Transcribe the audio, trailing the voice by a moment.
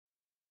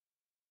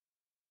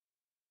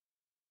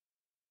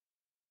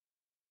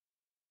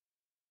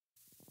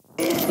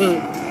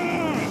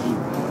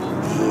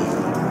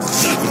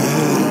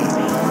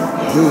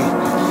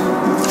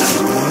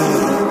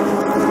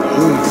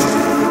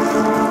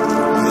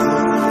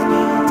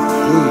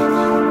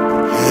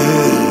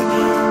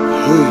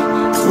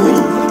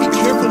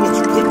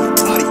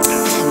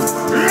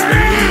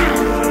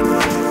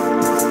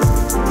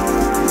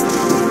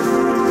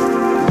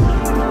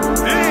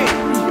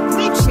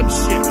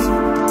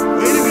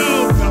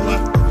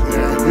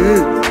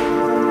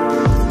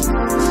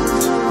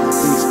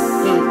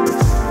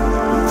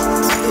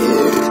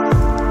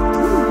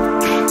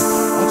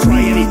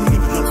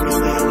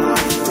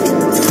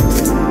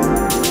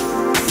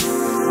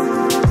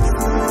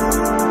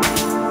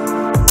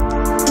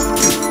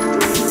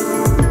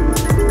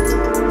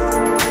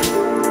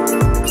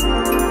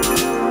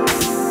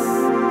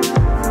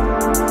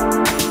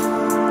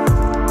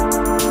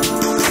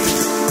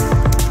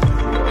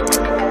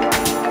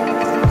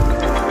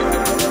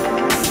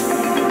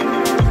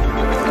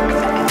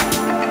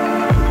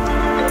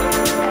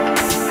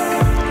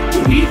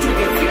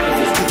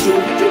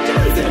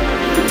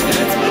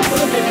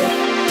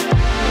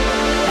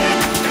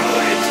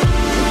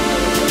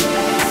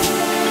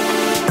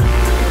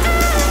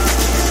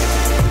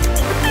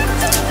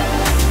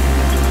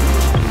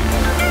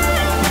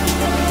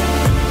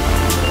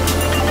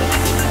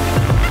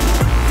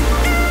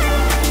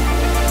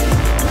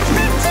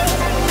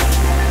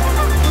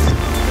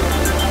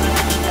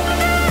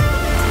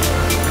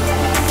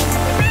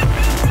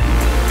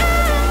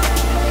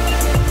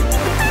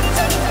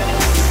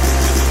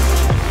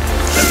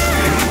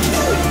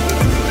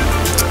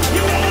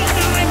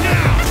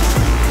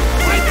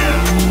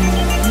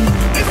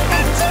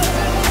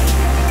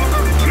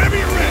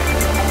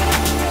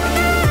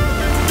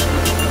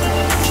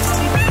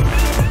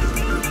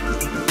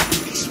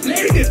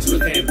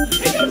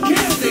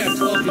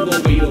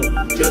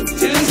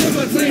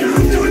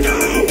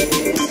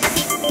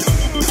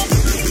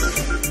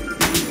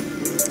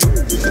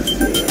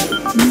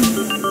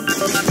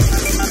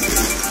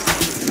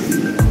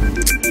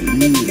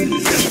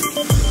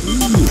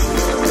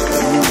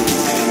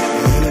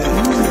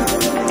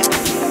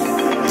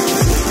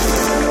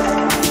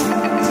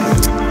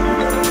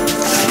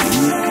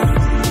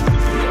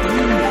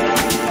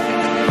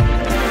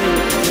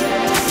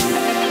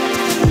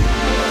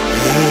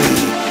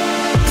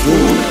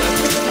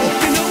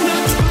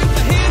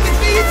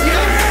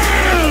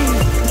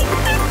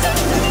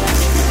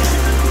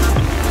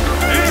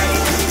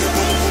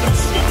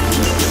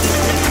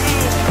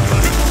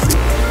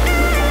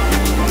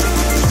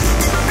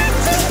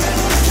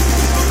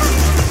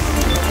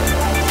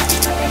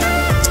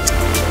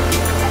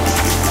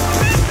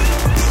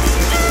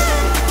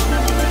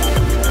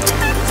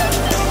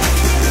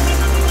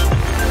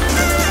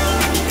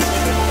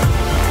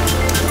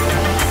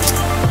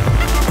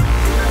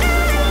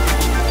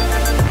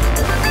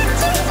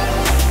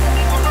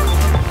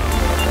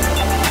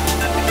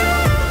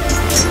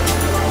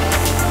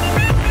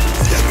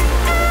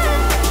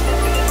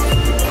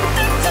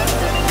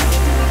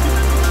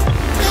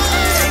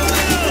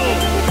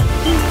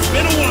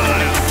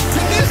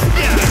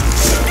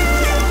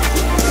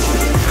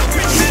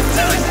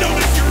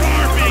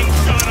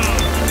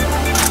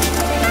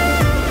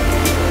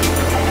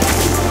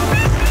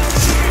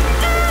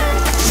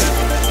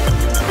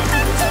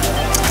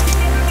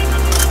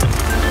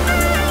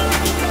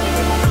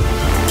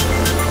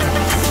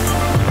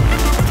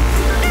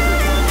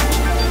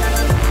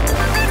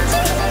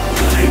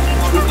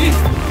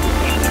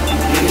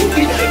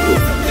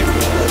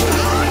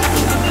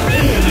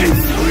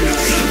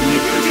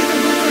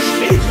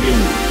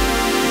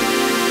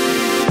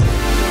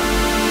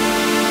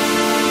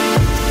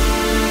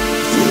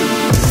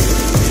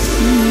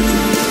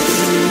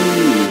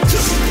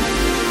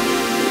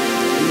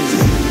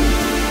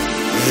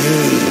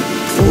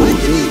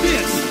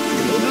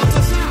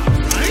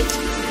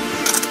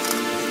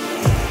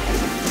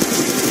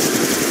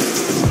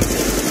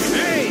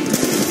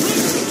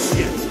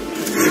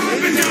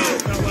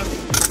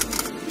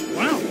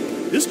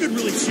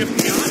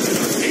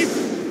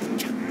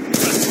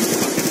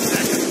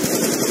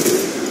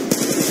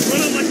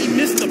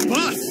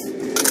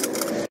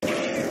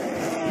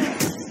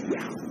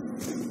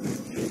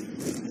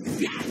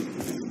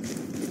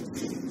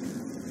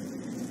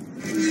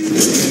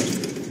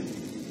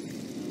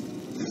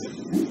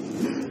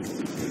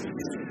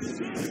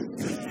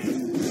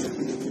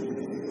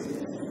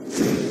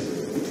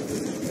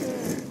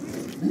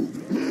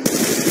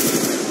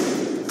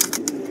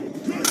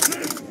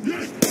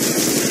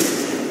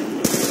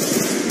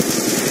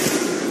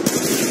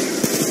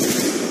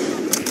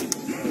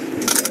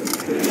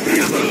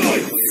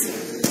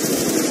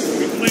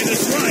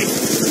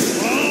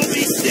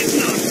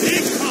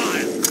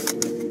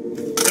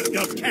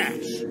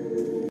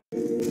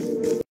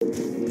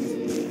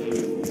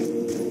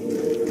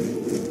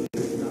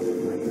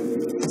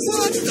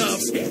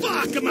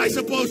fuck am I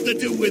supposed to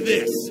do with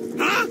this?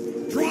 Huh?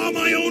 Draw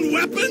my own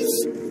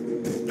weapons?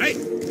 Hey,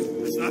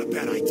 that's not a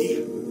bad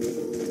idea.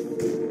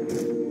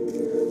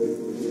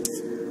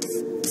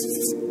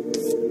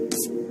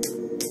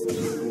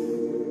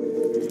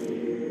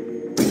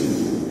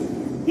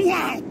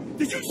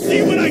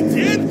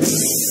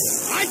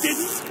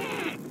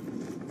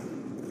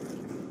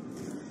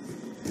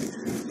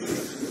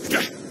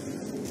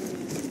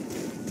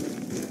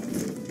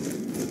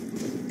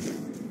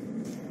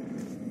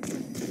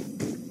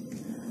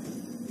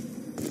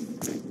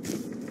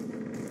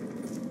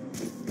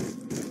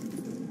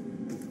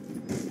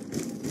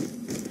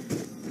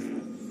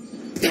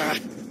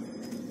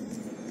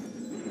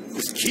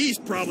 This key's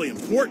probably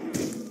important.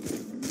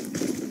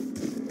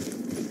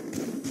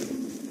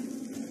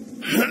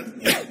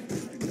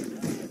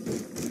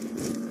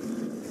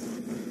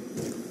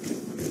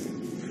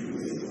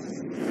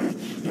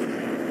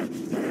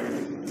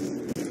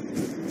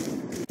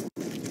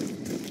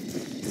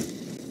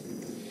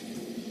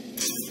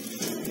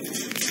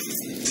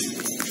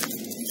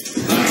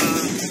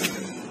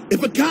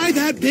 If a guy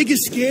that big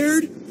is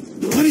scared,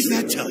 what does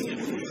that tell you?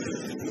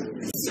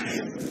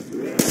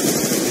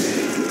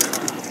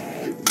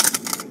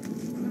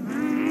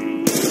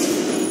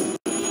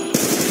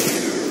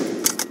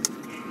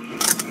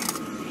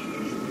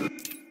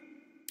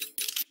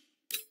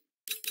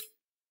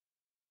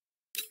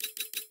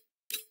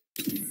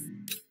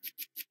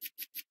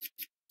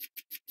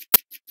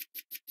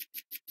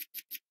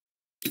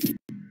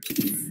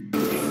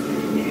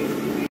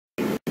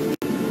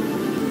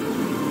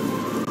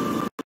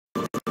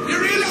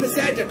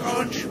 Said the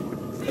conch.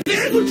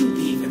 Where would you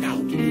be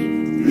without me?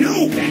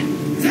 No,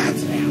 then,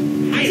 that's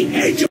where. I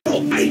hate you.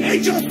 I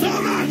hate you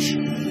so much.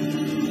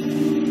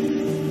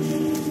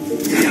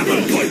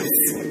 Double points.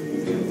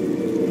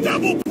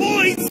 Double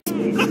points?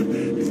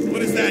 What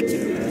does that do?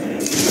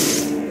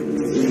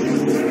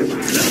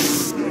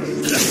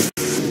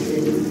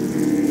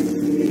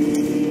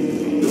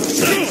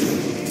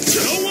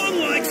 No one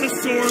likes a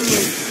sore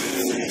loser.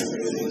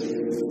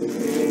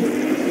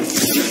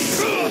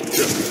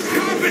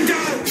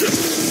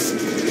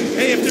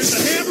 Hey, if there's a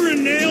hammer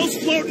and nails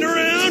floating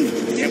around,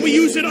 can't we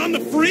use it on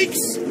the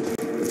freaks?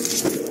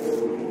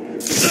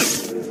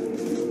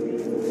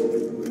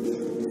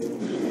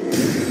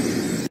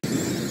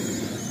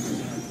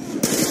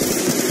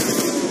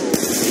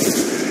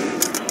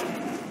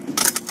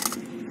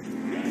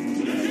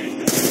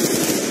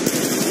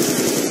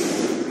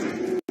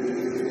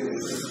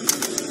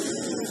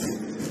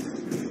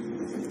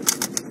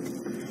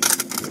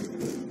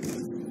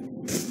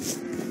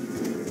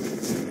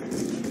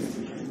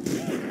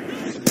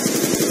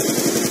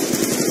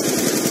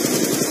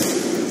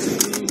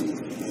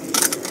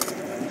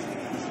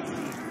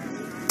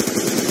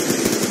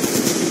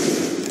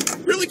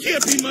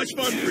 Can't be much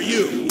fun for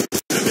you.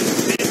 I've been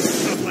standing for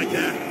stuff like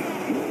that.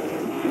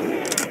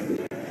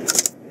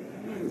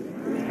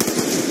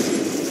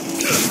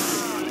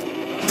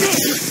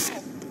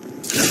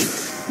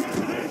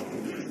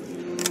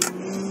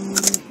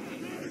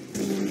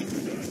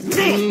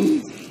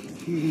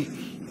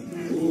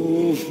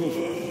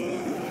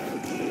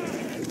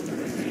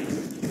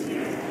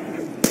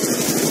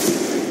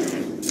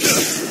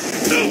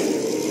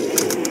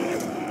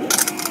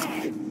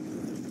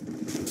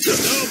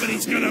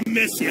 Nobody's gonna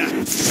miss you,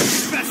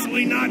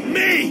 especially not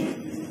me!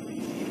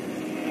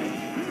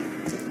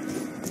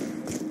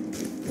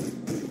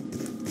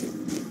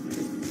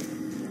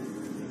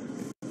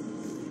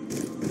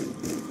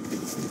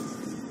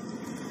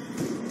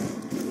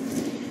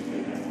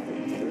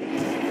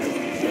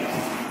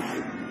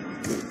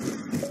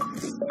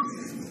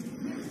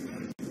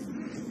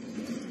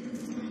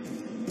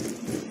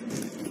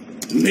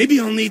 Maybe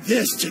I'll need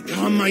this to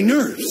calm my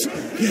nerves.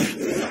 Yeah.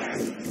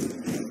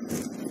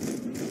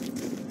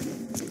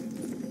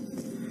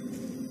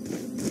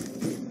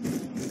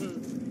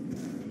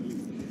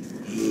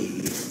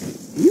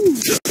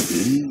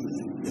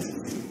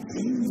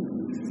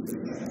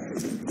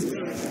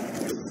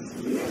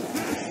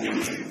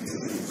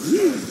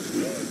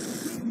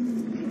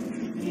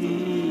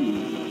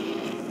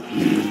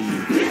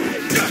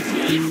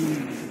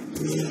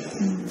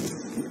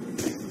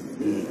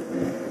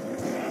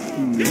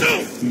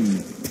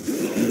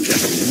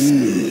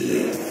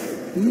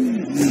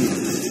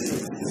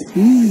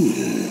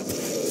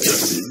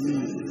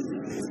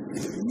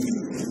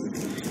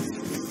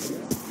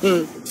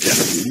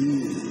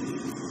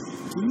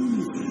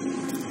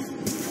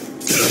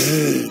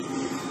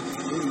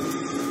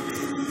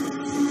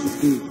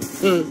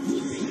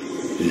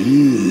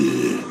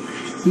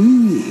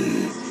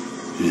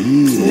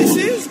 This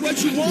is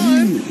what you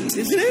want,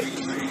 isn't it?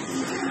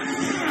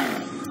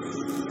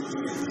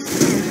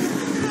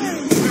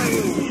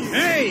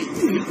 Hey,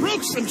 you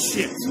broke some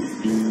shit.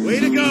 Way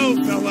to go,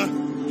 fella.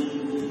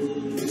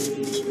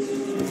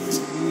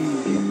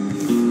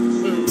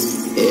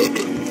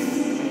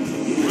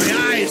 My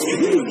eyes can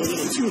move a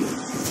little too.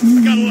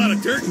 I got a lot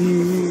of dirt.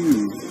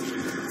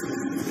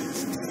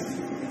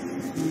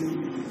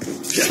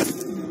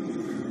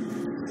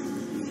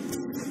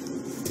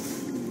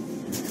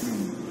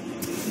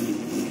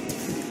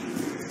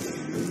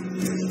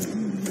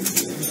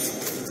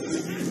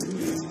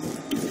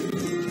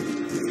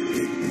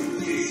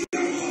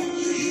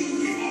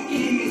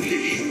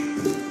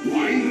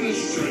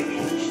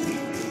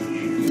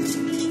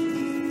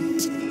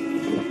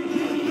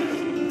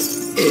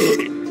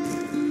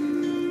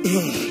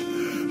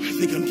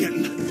 I think I'm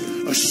getting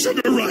a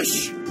sugar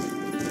rush.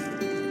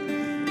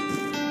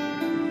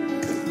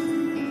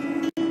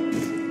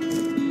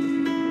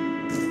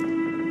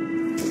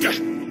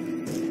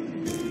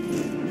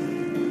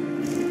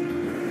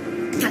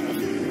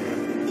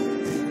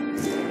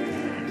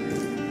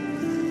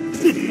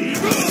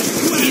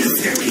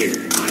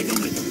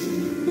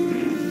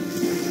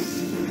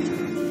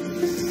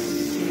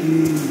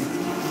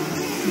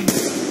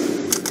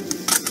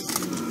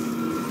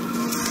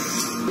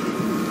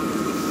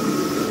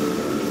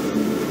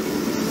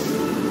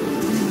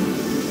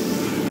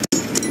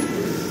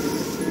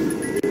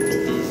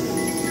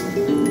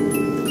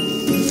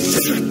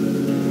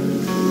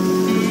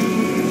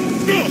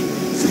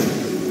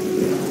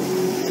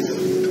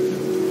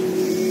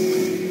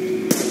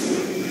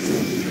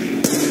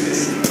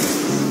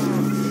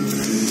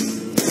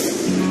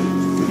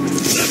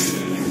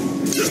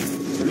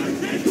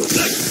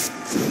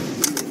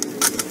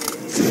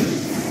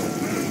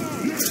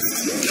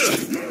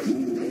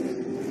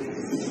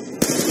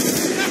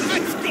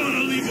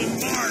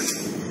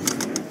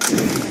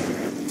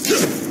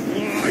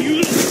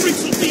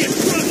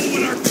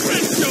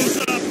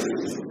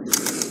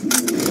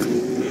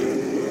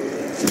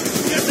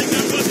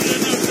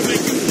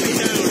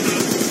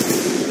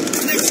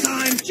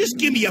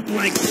 Give me a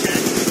blank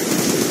check.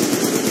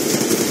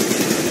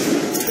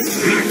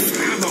 Max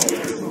ammo.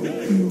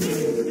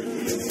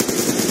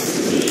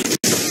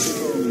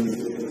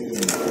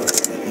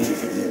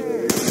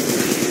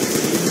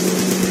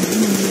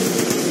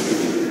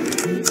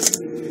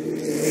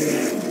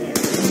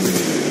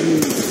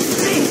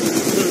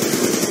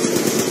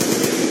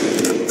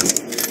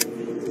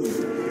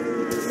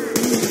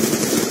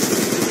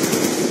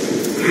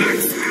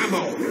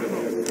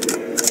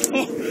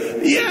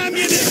 The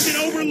ammunition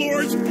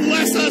overlords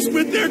bless us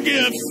with their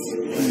gifts.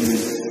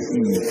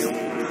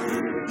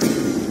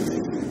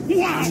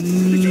 Wow!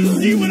 Did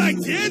you see what I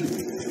did?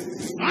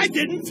 I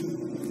didn't.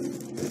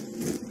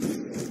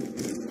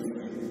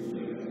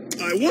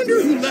 I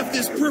wonder who left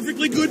this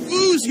perfectly good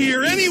booze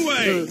here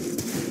anyway.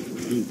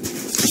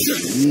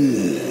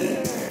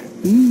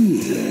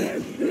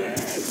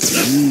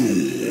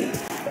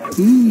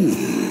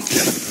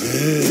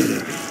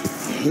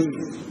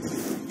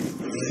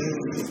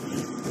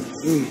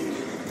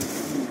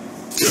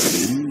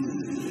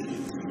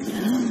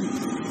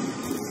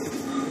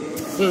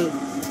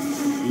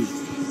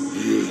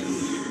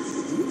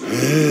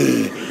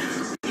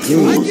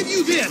 I give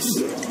you this.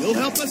 You'll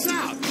help us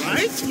out,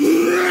 right?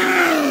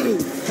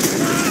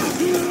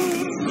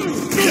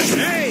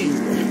 Hey,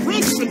 you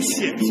broke some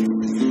shit.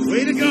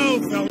 Way to go,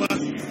 fella.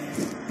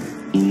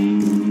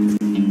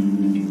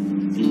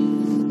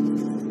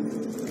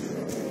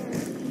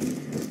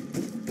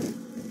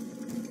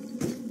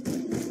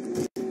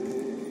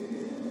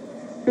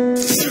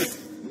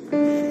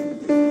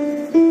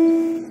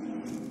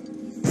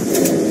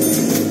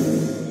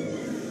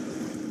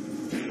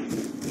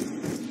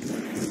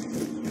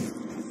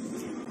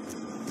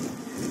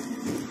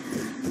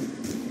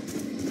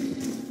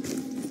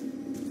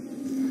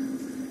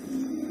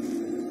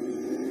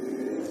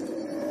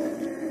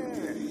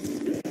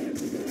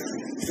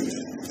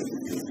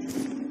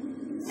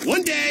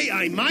 One day,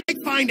 I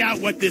might find out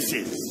what this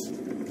is.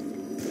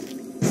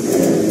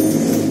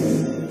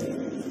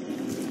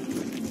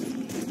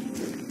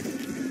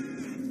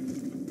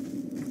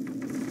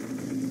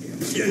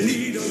 You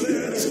need a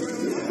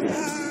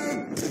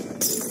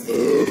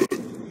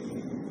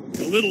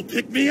little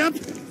pick-me-up?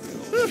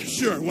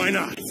 Sure, why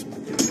not?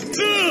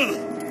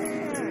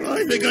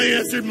 I think I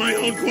answered my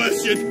own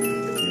question.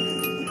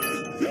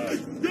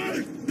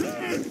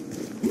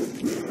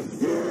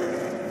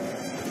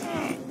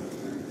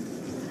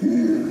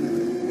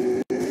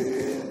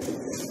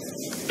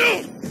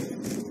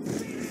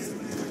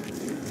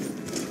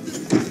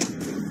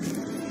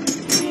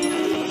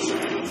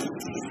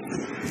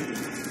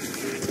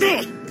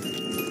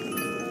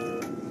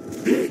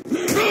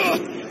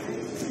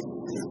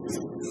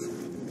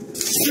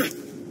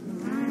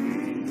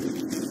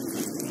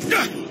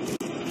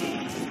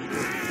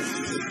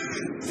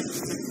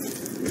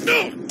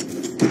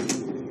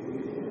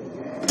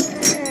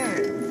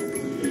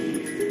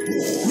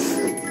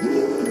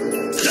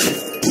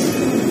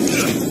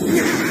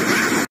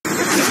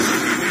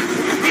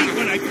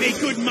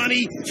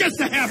 Just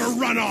to have a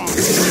run-off.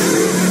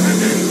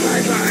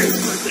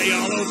 Birthday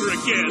all over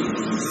again.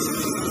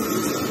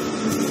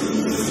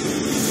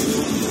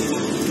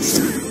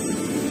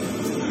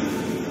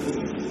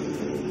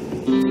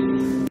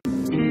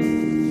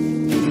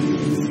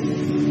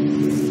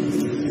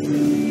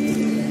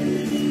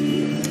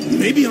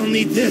 Maybe I'll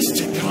need this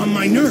to calm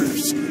my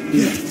nerves.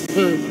 Yeah.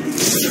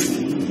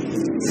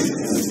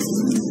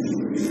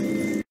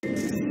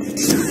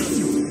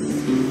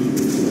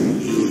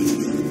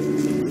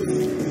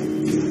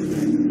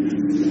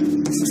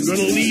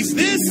 Gonna leave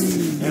this,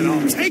 and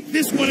I'll take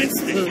this one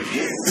instead.